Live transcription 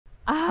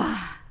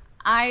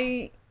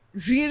I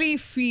really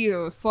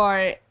feel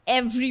for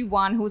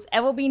everyone who's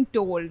ever been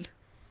told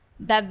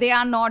that they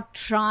are not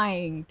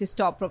trying to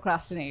stop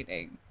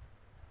procrastinating.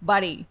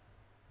 Buddy,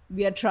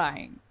 we are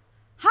trying.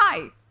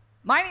 Hi,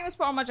 my name is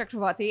Parma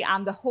Chakravarti.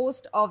 I'm the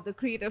host of the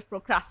Creative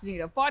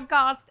Procrastinator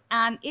podcast,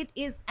 and it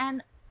is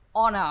an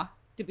honor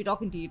to be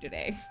talking to you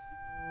today.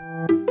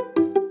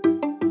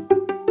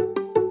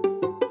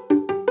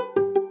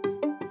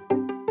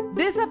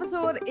 This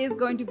episode is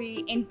going to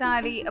be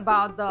entirely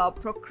about the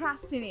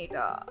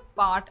procrastinator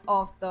part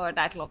of the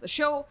title of the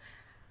show,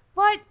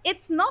 but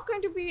it's not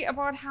going to be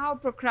about how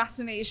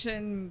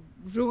procrastination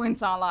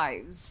ruins our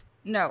lives.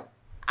 No,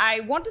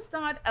 I want to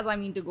start as I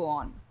mean to go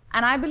on.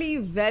 And I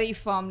believe very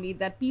firmly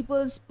that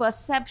people's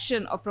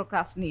perception of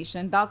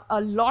procrastination does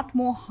a lot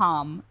more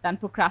harm than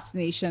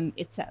procrastination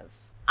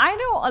itself. I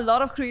know a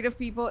lot of creative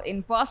people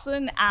in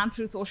person and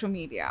through social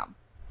media.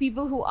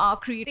 People who are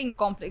creating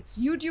complex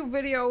YouTube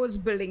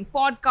videos, building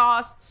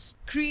podcasts,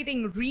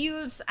 creating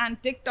reels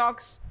and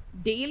TikToks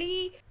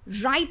daily,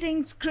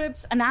 writing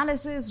scripts,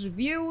 analysis,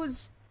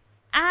 reviews.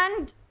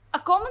 And a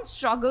common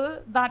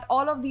struggle that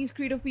all of these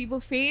creative people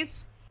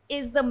face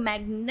is the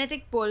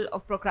magnetic pull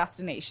of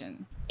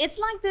procrastination. It's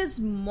like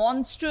this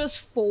monstrous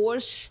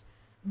force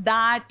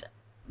that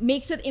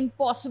makes it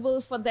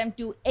impossible for them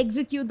to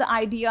execute the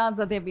ideas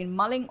that they've been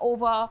mulling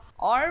over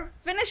or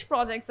finish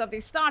projects that they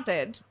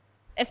started,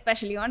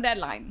 especially on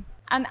deadline.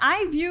 And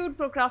I viewed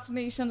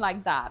procrastination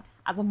like that,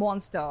 as a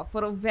monster,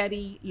 for a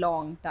very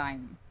long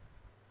time,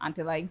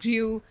 until I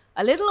grew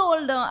a little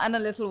older and a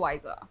little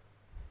wiser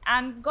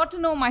and got to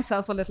know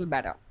myself a little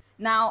better.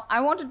 Now,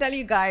 I want to tell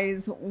you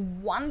guys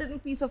one little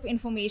piece of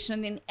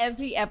information in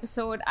every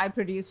episode I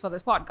produce for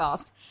this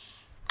podcast.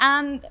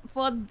 And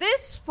for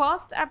this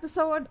first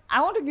episode,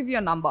 I want to give you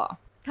a number,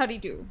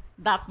 32.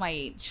 That's my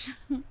age.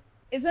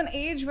 It's an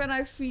age when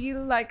I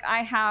feel like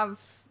I have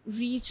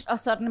reached a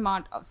certain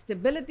amount of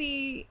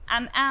stability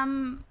and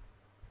am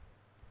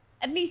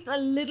at least a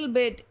little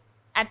bit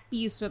at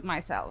peace with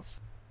myself,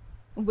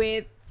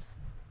 with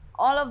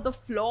all of the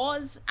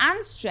flaws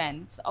and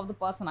strengths of the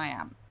person I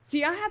am.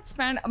 See, I had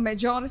spent a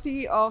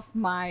majority of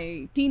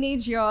my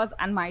teenage years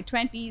and my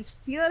 20s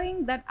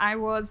fearing that I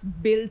was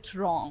built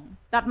wrong,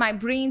 that my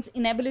brain's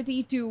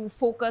inability to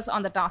focus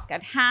on the task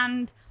at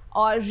hand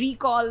or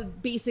recall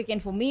basic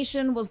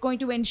information was going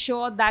to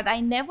ensure that I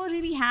never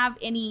really have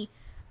any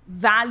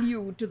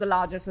value to the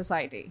larger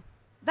society,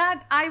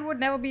 that I would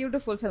never be able to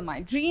fulfill my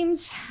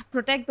dreams,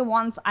 protect the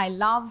ones I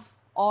love,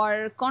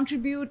 or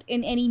contribute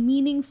in any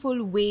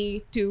meaningful way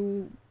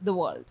to the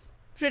world.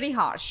 Pretty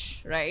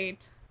harsh,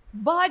 right?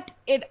 But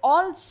it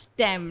all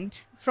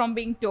stemmed from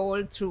being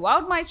told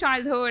throughout my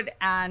childhood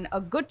and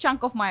a good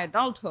chunk of my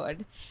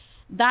adulthood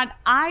that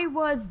I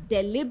was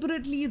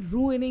deliberately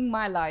ruining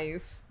my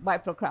life by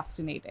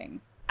procrastinating.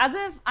 As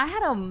if I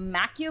had a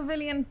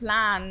Machiavellian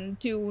plan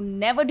to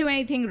never do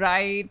anything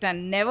right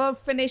and never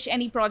finish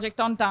any project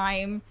on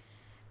time,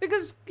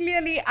 because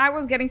clearly I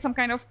was getting some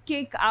kind of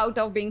kick out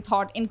of being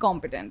thought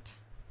incompetent.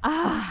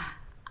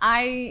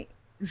 I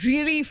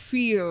really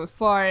feel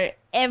for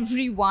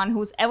everyone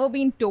who's ever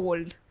been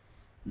told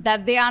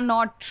that they are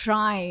not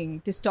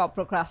trying to stop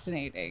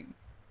procrastinating.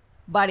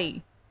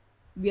 Buddy,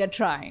 we are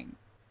trying.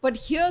 But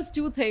here's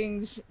two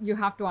things you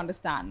have to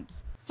understand.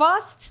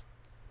 First,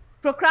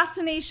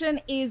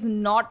 procrastination is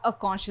not a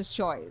conscious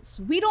choice.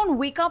 We don't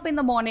wake up in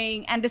the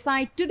morning and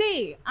decide,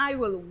 today I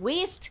will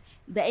waste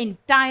the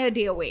entire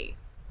day away.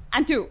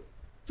 And two,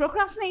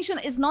 procrastination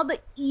is not the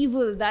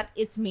evil that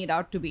it's made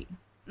out to be.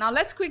 Now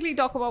let's quickly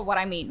talk about what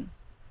I mean.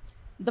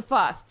 The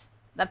first,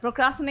 that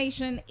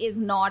procrastination is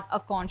not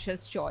a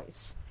conscious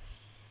choice.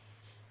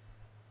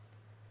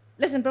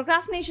 Listen,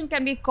 procrastination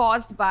can be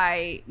caused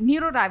by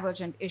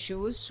neurodivergent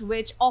issues,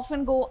 which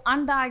often go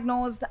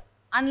undiagnosed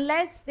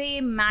unless they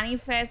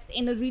manifest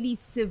in a really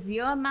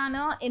severe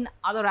manner in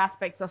other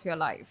aspects of your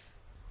life.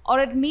 Or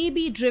it may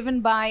be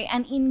driven by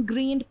an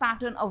ingrained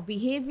pattern of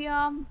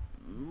behavior,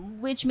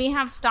 which may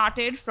have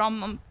started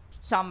from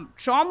some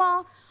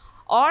trauma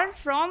or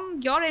from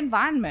your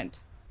environment.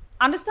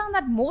 Understand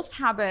that most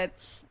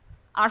habits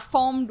are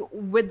formed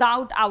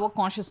without our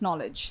conscious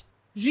knowledge.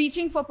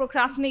 Reaching for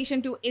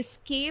procrastination to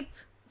escape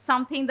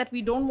something that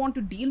we don't want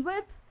to deal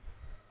with,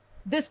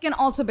 this can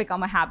also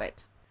become a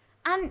habit.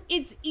 And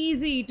it's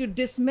easy to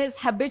dismiss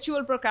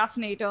habitual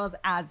procrastinators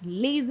as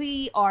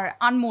lazy or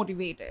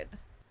unmotivated.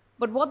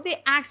 But what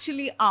they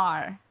actually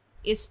are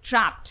is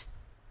trapped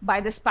by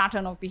this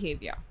pattern of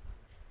behavior.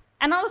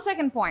 And now the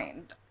second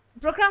point,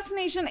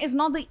 procrastination is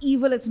not the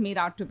evil it's made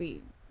out to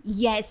be.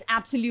 Yes,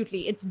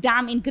 absolutely, it's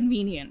damn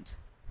inconvenient.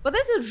 But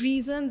there's a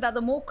reason that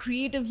the more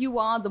creative you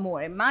are, the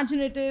more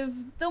imaginative,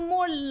 the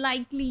more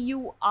likely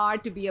you are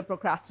to be a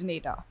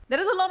procrastinator. There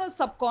is a lot of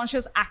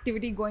subconscious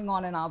activity going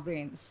on in our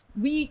brains.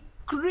 We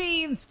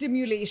crave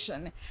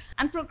stimulation,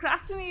 and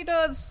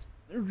procrastinators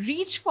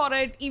reach for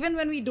it even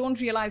when we don't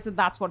realize that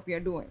that's what we are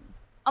doing.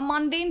 A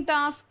mundane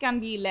task can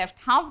be left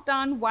half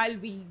done while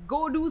we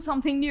go do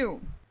something new.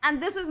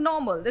 And this is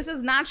normal, this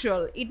is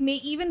natural. It may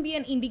even be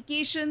an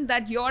indication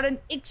that you're an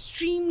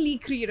extremely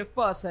creative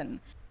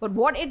person. But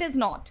what it is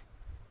not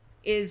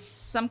is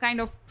some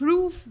kind of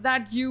proof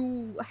that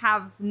you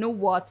have no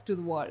worth to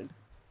the world.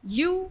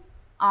 You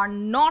are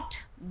not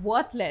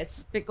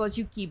worthless because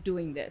you keep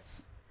doing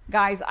this.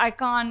 Guys, I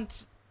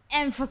can't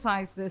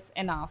emphasize this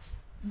enough.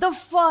 The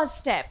first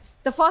step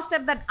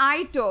that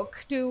I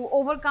took to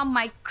overcome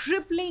my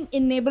crippling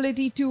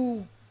inability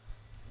to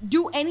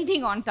do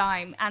anything on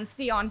time and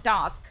stay on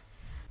task,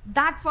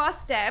 that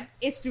first step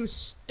is to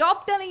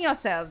stop telling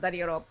yourself that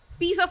you're a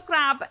piece of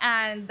crap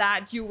and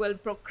that you will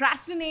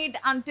procrastinate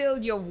until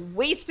you've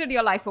wasted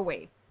your life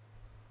away.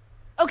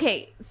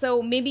 Okay,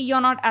 so maybe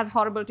you're not as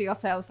horrible to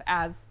yourself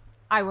as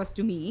I was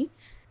to me,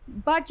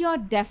 but you're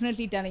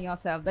definitely telling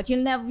yourself that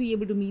you'll never be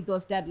able to meet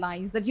those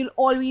deadlines, that you'll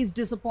always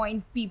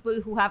disappoint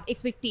people who have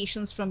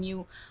expectations from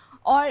you,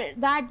 or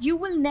that you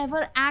will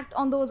never act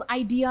on those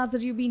ideas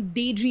that you've been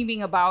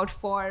daydreaming about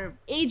for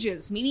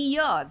ages, maybe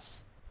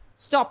years.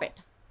 Stop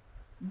it.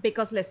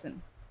 Because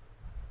listen,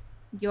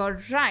 you're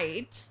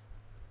right,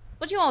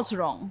 but you're also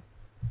wrong.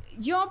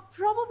 You're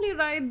probably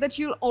right that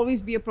you'll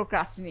always be a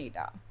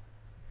procrastinator,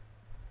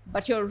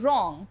 but you're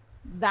wrong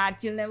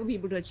that you'll never be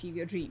able to achieve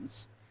your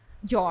dreams.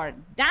 You're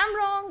damn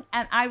wrong,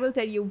 and I will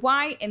tell you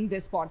why in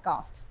this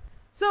podcast.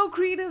 So,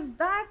 creatives,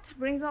 that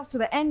brings us to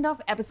the end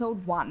of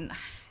episode 1.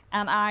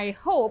 And I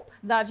hope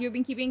that you've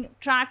been keeping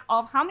track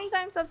of how many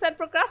times I've said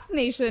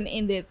procrastination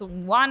in this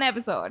one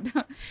episode.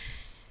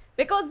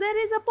 Because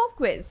there is a pop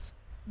quiz.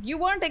 You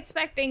weren't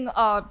expecting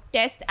a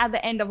test at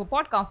the end of a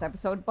podcast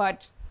episode,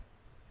 but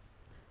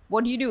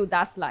what do?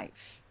 That's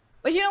life.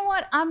 But you know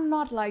what? I'm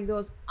not like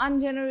those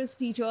ungenerous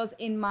teachers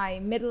in my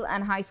middle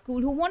and high school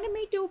who wanted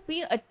me to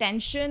pay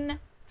attention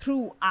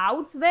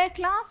throughout their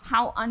class.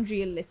 How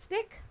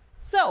unrealistic.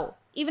 So,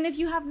 even if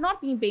you have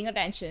not been paying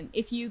attention,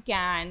 if you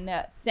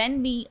can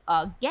send me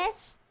a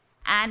guess,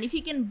 and if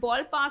you can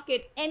ballpark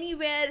it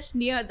anywhere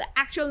near the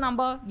actual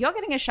number, you're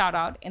getting a shout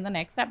out in the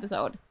next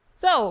episode.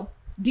 So,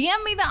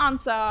 DM me the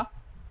answer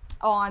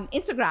on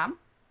Instagram,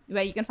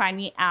 where you can find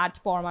me at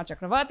Porma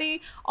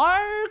Chakravarti,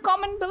 or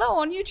comment below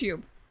on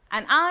YouTube.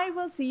 And I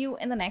will see you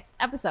in the next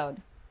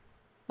episode.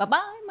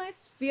 Bye-bye, my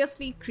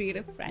fiercely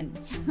creative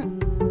friends.